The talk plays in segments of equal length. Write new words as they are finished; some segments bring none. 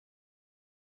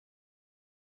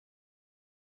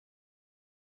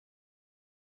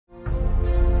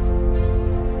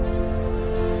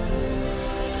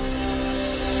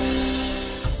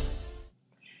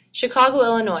Chicago,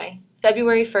 Illinois,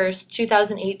 February 1st,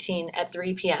 2018 at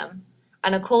 3 p.m.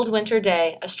 On a cold winter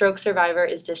day, a stroke survivor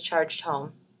is discharged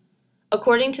home.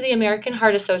 According to the American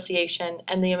Heart Association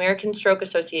and the American Stroke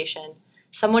Association,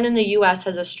 someone in the U.S.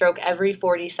 has a stroke every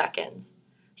 40 seconds.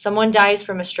 Someone dies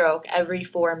from a stroke every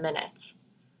 4 minutes.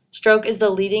 Stroke is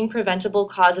the leading preventable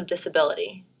cause of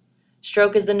disability.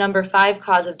 Stroke is the number 5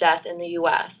 cause of death in the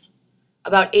U.S.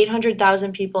 About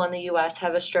 800,000 people in the U.S.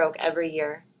 have a stroke every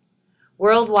year.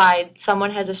 Worldwide,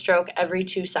 someone has a stroke every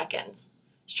 2 seconds.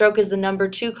 Stroke is the number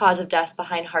 2 cause of death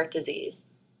behind heart disease.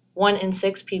 1 in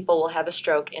 6 people will have a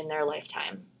stroke in their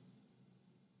lifetime.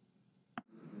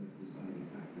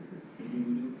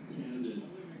 Canada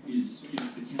is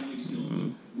mechanics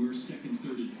know where second,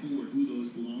 third, and fourth, who those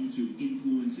belong to,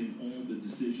 influencing all the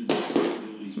decisions and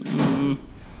possibilities.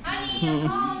 Honey, I'm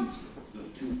home.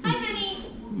 Hi, honey.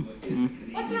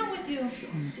 What's wrong with you?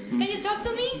 Can you talk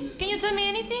to me? Can you tell me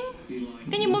anything?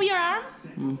 Can you move your arm?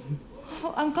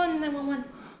 Oh, I'm calling 911.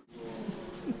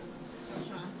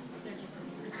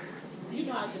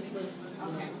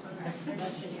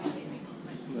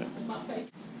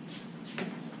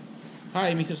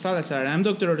 Hi, Mr. Salazar. I'm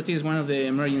Dr. Ortiz, one of the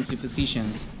emergency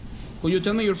physicians. Could you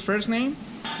tell me your first name?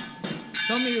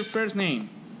 Tell me your first name.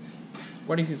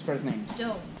 What is his first name?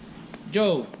 Joe.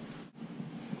 Joe.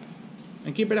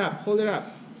 And keep it up. Hold it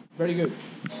up. Very good.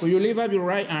 Could you lift up your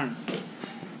right arm?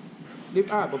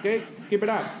 Lift up, okay? Keep it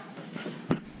up.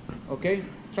 Okay?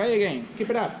 Try again.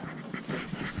 Keep it up.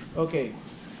 Okay.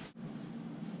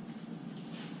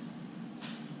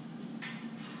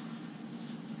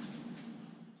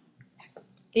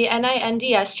 The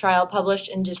NINDS trial published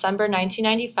in December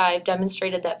 1995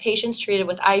 demonstrated that patients treated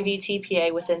with IV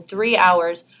TPA within 3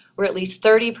 hours were at least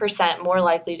 30% more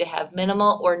likely to have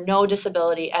minimal or no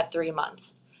disability at 3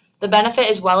 months. The benefit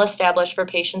is well established for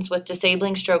patients with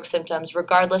disabling stroke symptoms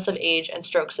regardless of age and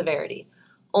stroke severity.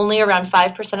 Only around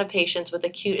 5% of patients with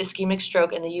acute ischemic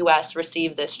stroke in the U.S.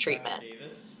 receive this treatment.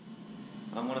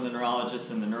 I'm one of the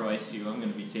neurologists in the Neuro ICU. I'm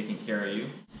going to be taking care of you.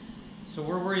 So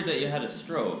we're worried that you had a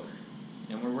stroke.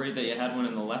 And we're worried that you had one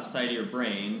in the left side of your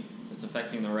brain that's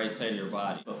affecting the right side of your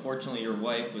body. But fortunately, your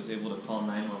wife was able to call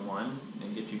 911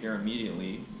 and get you here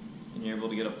immediately, and you're able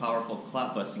to get a powerful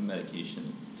clot-busting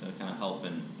medication to kind of help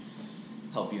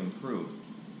you improve.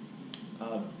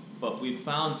 But we've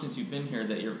found since you've been here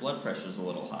that your blood pressure is a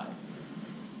little high.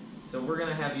 So we're going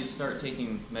to have you start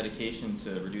taking medication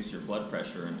to reduce your blood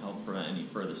pressure and help prevent any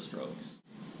further strokes.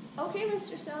 Okay,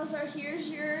 Mr. Salazar, here's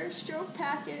your stroke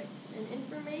packet and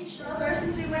information. Salazar,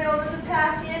 since we went over the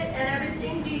packet and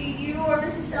everything, do you or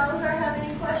Mrs. Salazar have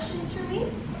any questions for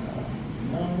me?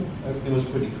 No, everything was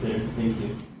pretty clear. Thank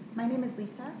you. My name is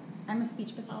Lisa. I'm a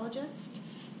speech pathologist.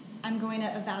 I'm going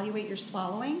to evaluate your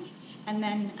swallowing and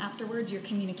then afterwards your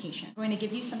communication. I'm going to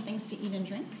give you some things to eat and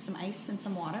drink, some ice and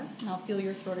some water, and I'll feel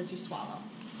your throat as you swallow.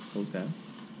 Okay.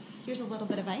 Here's a little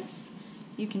bit of ice.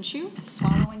 You can chew,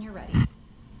 swallow when you're ready.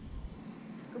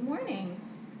 Good morning.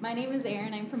 My name is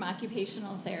Erin. I'm from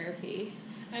occupational therapy.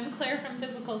 I'm Claire from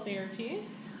physical therapy.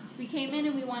 We came in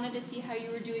and we wanted to see how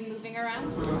you were doing moving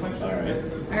around.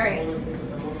 All right.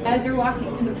 As you're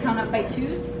walking, can you count up by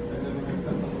 2s?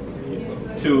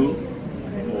 2,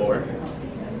 4,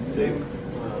 6,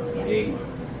 8,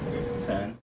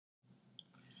 10.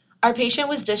 Our patient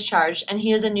was discharged and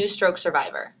he is a new stroke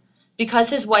survivor. Because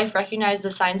his wife recognized the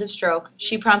signs of stroke,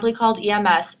 she promptly called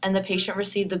EMS and the patient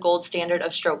received the gold standard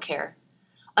of stroke care.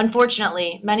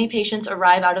 Unfortunately, many patients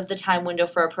arrive out of the time window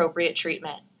for appropriate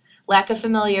treatment. Lack of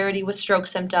familiarity with stroke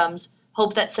symptoms,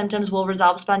 hope that symptoms will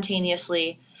resolve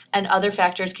spontaneously, and other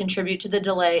factors contribute to the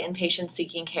delay in patients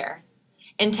seeking care.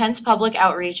 Intense public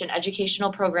outreach and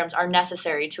educational programs are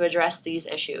necessary to address these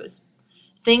issues.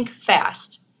 Think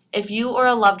fast. If you or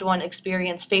a loved one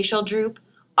experience facial droop,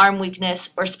 arm weakness,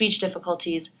 or speech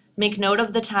difficulties, make note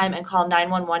of the time and call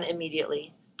 911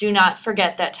 immediately. Do not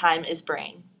forget that time is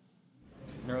brain.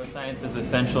 Neuroscience is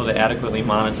essential to adequately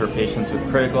monitor patients with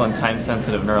critical and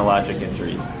time-sensitive neurologic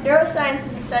injuries. Neuroscience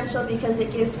is essential because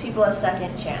it gives people a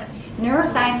second chance.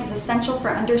 Neuroscience is essential for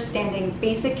understanding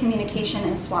basic communication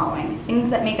and swallowing, things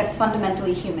that make us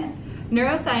fundamentally human.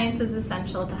 Neuroscience is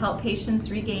essential to help patients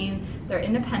regain their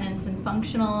independence in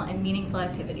functional and meaningful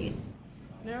activities.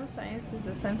 Neuroscience is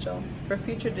essential for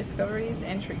future discoveries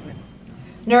and treatments.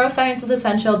 Neuroscience is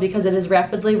essential because it is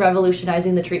rapidly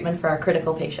revolutionizing the treatment for our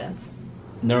critical patients.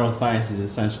 Neuroscience is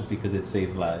essential because it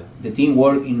saves lives. The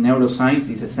teamwork in neuroscience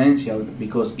is essential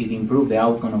because it improves the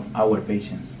outcome of our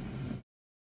patients.